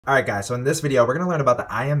Alright guys, so in this video we're going to learn about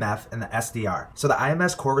the IMF and the SDR. So the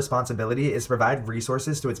IMF's core responsibility is to provide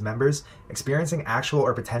resources to its members experiencing actual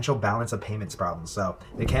or potential balance of payments problems. So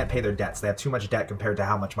they can't pay their debts. They have too much debt compared to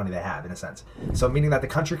how much money they have in a sense. So meaning that the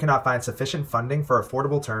country cannot find sufficient funding for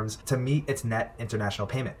affordable terms to meet its net international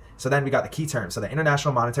payment. So then we got the key terms. So the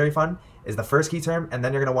International Monetary Fund is the first key term, and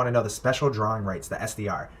then you're going to want to know the special drawing rights, the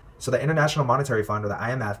SDR. So the International Monetary Fund, or the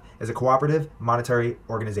IMF, is a cooperative monetary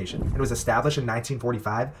organization. It was established in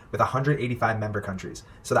 1945 with 185 member countries.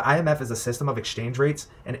 So the IMF is a system of exchange rates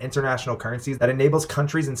and international currencies that enables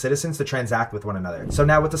countries and citizens to transact with one another. So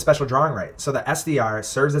now with the special drawing right. So the SDR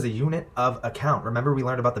serves as a unit of account. Remember we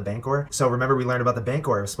learned about the Bancor? So remember we learned about the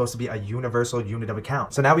Bancor. It was supposed to be a universal unit of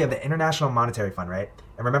account. So now we have the International Monetary Fund, right?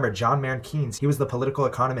 And remember, John Maynard Keynes, he was the political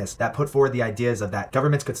economist that put forward the ideas of that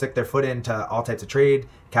governments could stick their foot into all types of trade,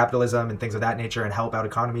 capitalism, and things of that nature and help out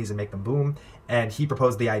economies and make them boom. And he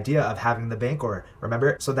proposed the idea of having the Bancor,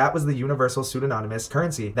 remember? So that was the universal pseudonymous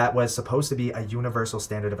currency that was supposed to be a universal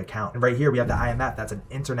standard of account. And right here we have the IMF, that's an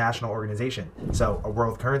international organization. So a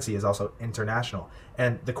world currency is also international.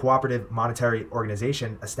 And the Cooperative Monetary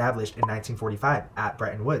Organization established in 1945 at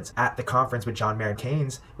Bretton Woods at the conference with John Maynard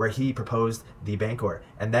Keynes, where he proposed the Bancor.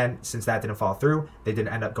 And then since that didn't fall through, they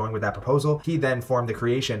didn't end up going with that proposal. He then formed the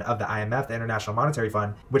creation of the IMF, the International Monetary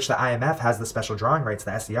Fund, which the IMF has the special drawing rights,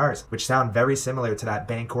 the SDRs, which sound very similar to that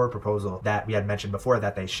Bancor proposal that we had mentioned before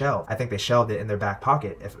that they shelved. I think they shelved it in their back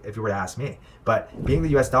pocket, if you were to ask me. But being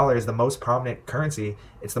the US dollar is the most prominent currency,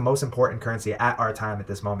 it's the most important currency at our time at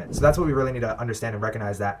this moment. So that's what we really need to understand and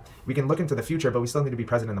recognize, that we can look into the future, but we still need to be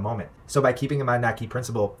present in the moment. So by keeping in mind that key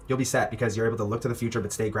principle, you'll be set because you're able to look to the future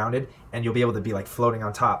but stay grounded, and you'll be able to be like floating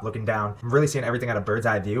on top, looking down, really seeing everything at a bird's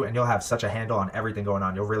eye view, and you'll have such a handle on everything going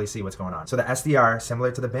on. You'll really see what's going on. So the SDR,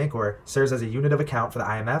 similar to the Bancor, serves as a unit of account for the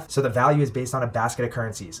IMF. So the value is based on a basket of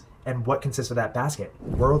currencies. And what consists of that basket?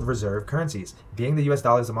 World reserve currencies. Being the US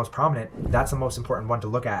dollar is the most prominent, that's the most important one to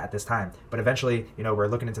look at this time. But eventually, you know, we're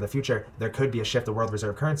looking into the future, there could be a shift to world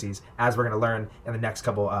reserve currencies, as we're going to learn in the next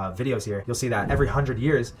couple videos here. You'll see that every 100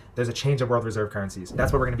 years, there's a change of world reserve currencies.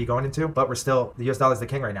 That's what we're going to be going into, but we're still, the US dollar is the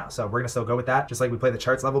king right now. So we're going to still go with that. Just like we play the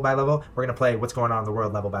charts level by level, we're going to play what's going on in the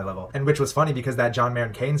world level by level. And which was funny because that John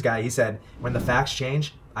Maynard Keynes guy, he said, when the facts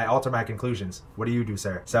change, I alter my conclusions. What do you do,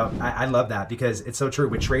 sir? So I love that because it's so true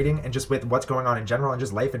with trading and just with what's going on in general and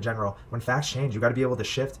just life in general. When facts change, you got to be able to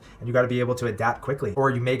shift and you got to be able to adapt quickly, or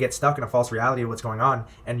you may get stuck in a false reality of what's going on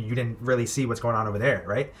and you didn't really see what's going on over there,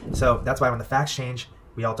 right? So that's why when the facts change,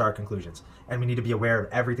 we alter our conclusions, and we need to be aware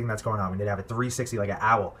of everything that's going on. We need to have a 360 like an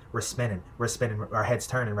owl. We're spinning, our head's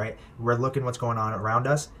turning, right? We're looking what's going on around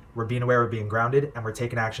us. We're being aware, we're being grounded, and we're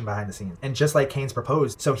taking action behind the scenes. And just like Keynes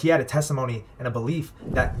proposed, so he had a testimony and a belief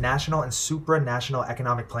that national and supranational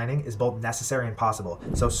economic planning is both necessary and possible.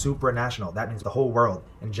 So supranational, that means the whole world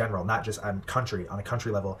in general, not just on a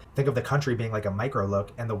country level. Think of the country being like a micro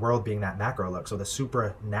look and the world being that macro look. So the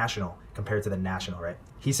supranational compared to the national, right?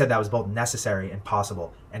 He said that was both necessary and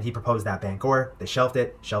possible. And he proposed that Bancor. They shelved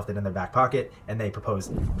it in their back pocket, and they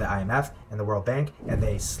proposed the IMF and the World Bank, and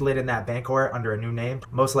they slid in that Bancor under a new name,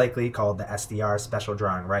 most likely called the SDR, Special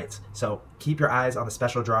Drawing Rights. So keep your eyes on the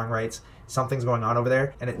special drawing rights. Something's going on over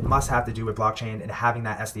there, and it must have to do with blockchain and having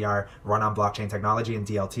that SDR run on blockchain technology and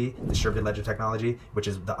DLT, distributed ledger technology, which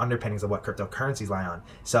is the underpinnings of what cryptocurrencies lie on.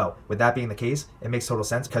 So with that being the case, it makes total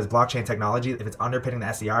sense because blockchain technology, if it's underpinning the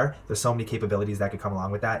SDR, there's so many capabilities that could come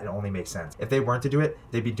along with that. It only makes sense. If they weren't to do it,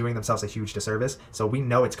 they'd be doing themselves a huge disservice. So we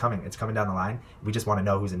know it's coming down the line. We just want to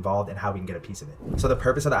know who's involved and how we can get a piece of it. So the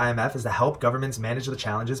purpose of the IMF is to help governments manage the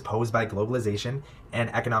challenges posed by globalization and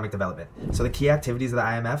economic development. So the key activities of the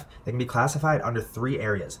IMF, they can be classified under 3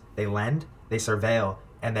 areas. They lend, they surveil,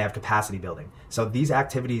 and they have capacity building. So these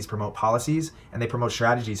activities promote policies and they promote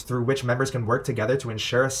strategies through which members can work together to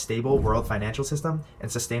ensure a stable world financial system and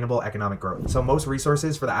sustainable economic growth. So most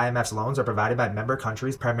resources for the IMF's loans are provided by member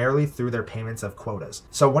countries primarily through their payments of quotas.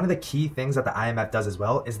 So one of the key things that the IMF does as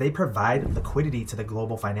well is they provide liquidity to the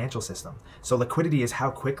global financial system. So liquidity is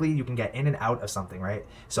how quickly you can get in and out of something, right?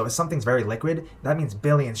 So if something's very liquid, that means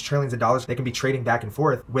billions, trillions of dollars, they can be trading back and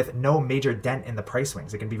forth with no major dent in the price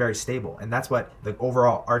swings. It can be very stable. And that's what the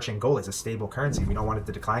overall arching goal is, a stable currency. We don't want it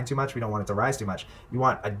to decline too much. We don't want it to rise too much. We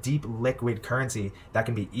want a deep liquid currency that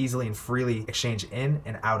can be easily and freely exchanged in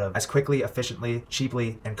and out of as quickly, efficiently,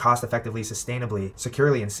 cheaply, and cost effectively, sustainably,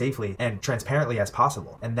 securely, and safely, and transparently as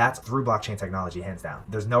possible. And that's through blockchain technology, hands down.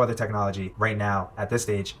 There's no other technology right now at this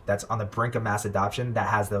stage that's on the brink of mass adoption that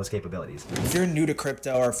has those capabilities. If you're new to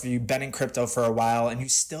crypto, or if you've been in crypto for a while and you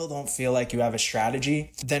still don't feel like you have a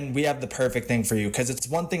strategy, then we have the perfect thing for you, because it's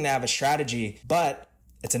one thing to have a strategy, but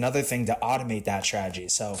It's another thing to automate that strategy.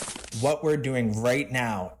 So what we're doing right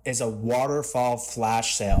now is a waterfall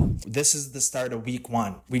flash sale. This is the start of week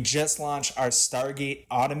 1. We just launched our Stargate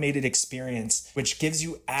automated experience, which gives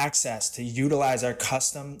you access to utilize our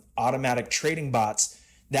custom automatic trading bots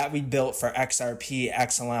that we built for XRP,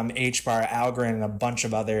 XLM, HBAR, Algorand, and a bunch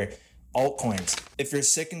of other altcoins. If you're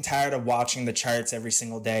sick and tired of watching the charts every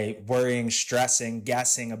single day, worrying, stressing,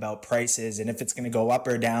 guessing about prices and if it's going to go up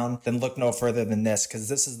or down, then look no further than this, because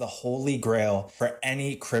this is the holy grail for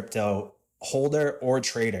any crypto holder or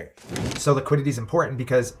trader. So liquidity is important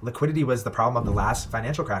because liquidity was the problem of the last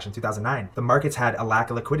financial crash in 2009. The markets had a lack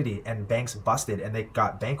of liquidity and banks busted and they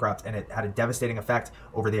got bankrupt, and it had a devastating effect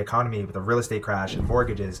over the economy with a real estate crash and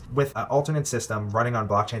mortgages. With an alternate system running on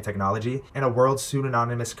blockchain technology and a world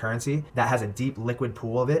pseudonymous currency that has a deep liquid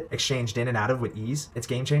pool of it exchanged in and out of with ease, it's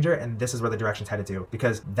game changer, and this is where the direction's headed to,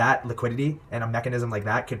 because that liquidity and a mechanism like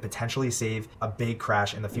that could potentially save a big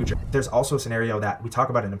crash in the future. There's also a scenario that we talk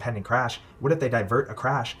about, an impending crash. What if they divert a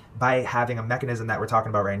crash by having a mechanism that we're talking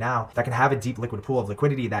about right now that can have a deep liquid pool of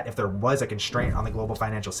liquidity that if there was a constraint on the global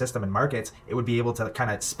financial system and markets, it would be able to kind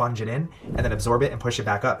of sponge it in and then absorb it and push it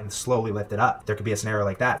back up and slowly lift it up. There could be a scenario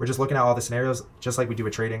like that. We're just looking at all the scenarios just like we do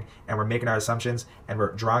with trading, and we're making our assumptions and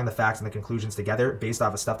we're drawing the facts and the conclusions together based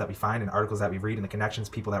off of stuff that we find in articles that we read and the connections,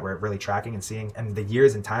 people that we're really tracking and seeing, and the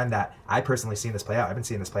years and time that I personally seen this play out. I've been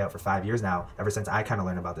seeing this play out for 5 years now, ever since I kind of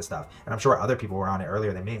learned about this stuff. And I'm sure other people were on it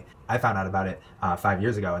earlier than me. I found out about it 5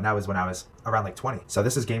 years ago, and that was when I was around like 20. So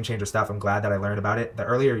this is game changer stuff. I'm glad that I learned about it. The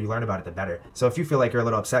earlier you learn about it, the better. So if you feel like you're a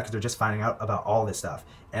little upset because you're just finding out about all this stuff,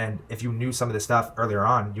 and if you knew some of this stuff earlier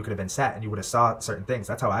on, you could have been set and you would have saw certain things.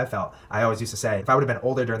 That's how I felt. I always used to say, if I would have been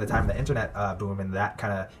older during the time of the internet boom and that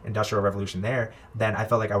kind of industrial revolution there, then I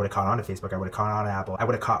felt like I would have caught on to Facebook, I would have caught on to Apple, I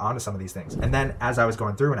would have caught on to some of these things. And then as I was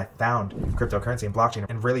going through and I found cryptocurrency and blockchain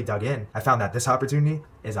and really dug in, I found that this opportunity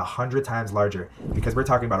is 100 times larger, because we're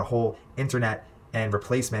talking about a whole internet and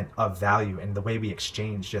replacement of value and the way we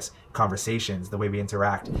exchange just conversations, the way we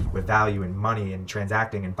interact with value and money and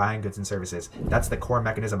transacting and buying goods and services. That's the core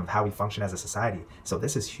mechanism of how we function as a society. So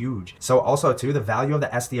this is huge. So also too, the value of the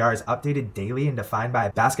SDR is updated daily and defined by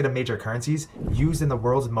a basket of major currencies used in the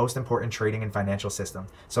world's most important trading and financial system.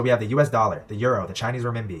 So we have the US dollar, the euro, the Chinese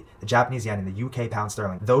renminbi, the Japanese yen, and the UK pound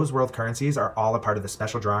sterling. Those world currencies are all a part of the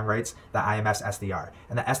special drawing rights, the IMF SDR.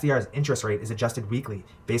 And the SDR's interest rate is adjusted weekly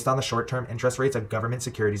based on the short-term interest rates of government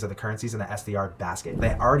securities of the currencies in the SDR basket.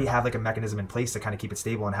 They already have like a mechanism in place to kind of keep it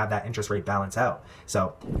stable and have that interest rate balance out.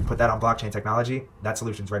 So put that on blockchain technology, that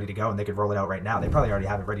solution's ready to go, and they could roll it out right now. They probably already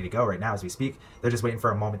have it ready to go right now as we speak. They're just waiting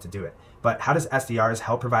for a moment to do it. But how does SDRs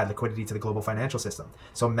help provide liquidity to the global financial system?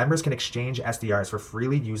 So members can exchange SDRs for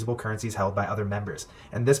freely usable currencies held by other members.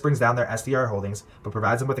 And this brings down their SDR holdings, but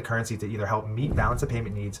provides them with a currency to either help meet balance of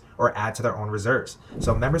payment needs or add to their own reserves.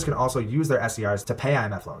 So members can also use their SDRs to pay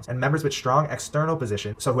IMF loans. And members with strong external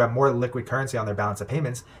position, so who have more liquid currency on their balance of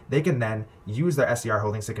payments, they can then use their SDR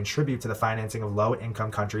holdings to contribute to the financing of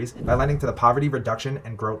low-income countries by lending to the Poverty Reduction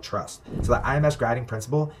and Growth Trust. So the IMF's guiding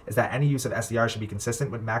principle is that any use of SDR should be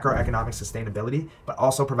consistent with macroeconomic sustainability, but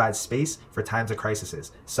also provide space for times of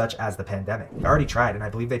crises, such as the pandemic. They already tried, and I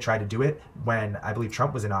believe they tried to do it when I believe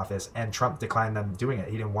Trump was in office, and Trump declined them doing it.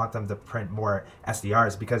 He didn't want them to print more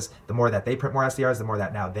SDRs, because the more that they print more SDRs, the more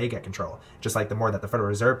that now they get control. Just like the more that the Federal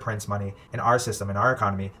Reserve prints money in our system, in our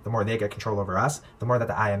economy, the more they get control over us, the more that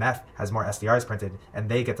the IMF has more SDRs printed and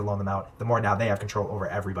they get to loan them out, the more now they have control over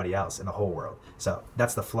everybody else in the whole world. So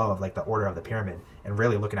that's the flow of like the order of the pyramid, and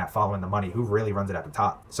really looking at following the money, who really runs it at the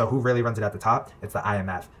top. So who really runs it at the top? It's the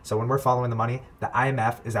IMF. So when we're following the money, the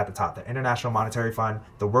IMF is at the top, the International Monetary Fund,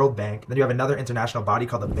 the World Bank. Then you have another international body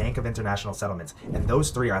called the Bank of International Settlements. And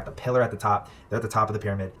those three are at the pillar at the top. They're at the top of the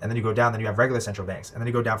pyramid. And then you go down, then you have regular central banks. And then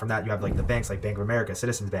you go down from that, you have like the banks like Bank of America,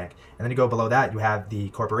 Citizens Bank. And then you go below that, you have the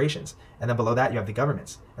corporations. And then below that, you have the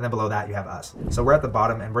governments. And then below that, you have us. So we're at the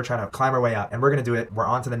bottom and we're trying to climb our way up, and we're going to do it. We're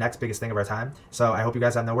on to the next biggest thing of our time. So I hope you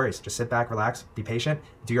guys have no worries. Just sit back, relax, be patient,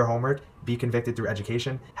 do your homework, be convicted through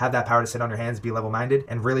education, have that power to sit on your hands, be level-minded,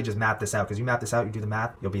 and really just map this out. Because you map this out, you do the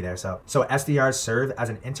math, you'll be there. So SDRs serve as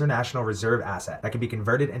an international reserve asset that can be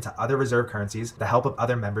converted into other reserve currencies with the help of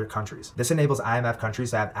other member countries. This enables IMF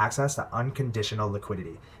countries to have access to unconditional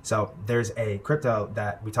liquidity. So there's a crypto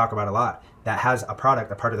that we talk about a lot that has a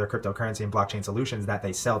product, a part of their cryptocurrency and blockchain solutions that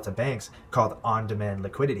they sell to banks called on-demand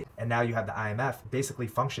liquidity. And now you have the IMF basically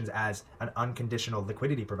functions as an unconditional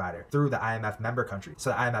liquidity provider through the IMF member countries. So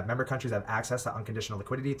the IMF member countries have access to unconditional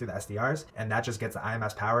liquidity through the SDRs, and that just gets the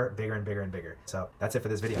IMF's power bigger and bigger and bigger. So that's it for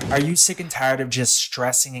this video. Are you sick and tired of just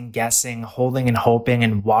stressing and guessing, holding and hoping,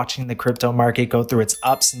 and watching the crypto market go through its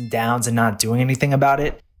ups and downs and not doing anything about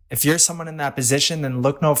it? If you're someone in that position, then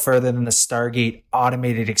look no further than the Stargate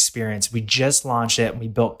automated experience. We just launched it and we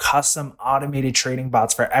built custom automated trading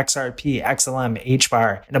bots for XRP, XLM,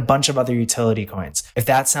 HBAR, and a bunch of other utility coins. If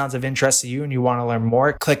that sounds of interest to you and you want to learn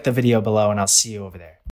more, click the video below and I'll see you over there.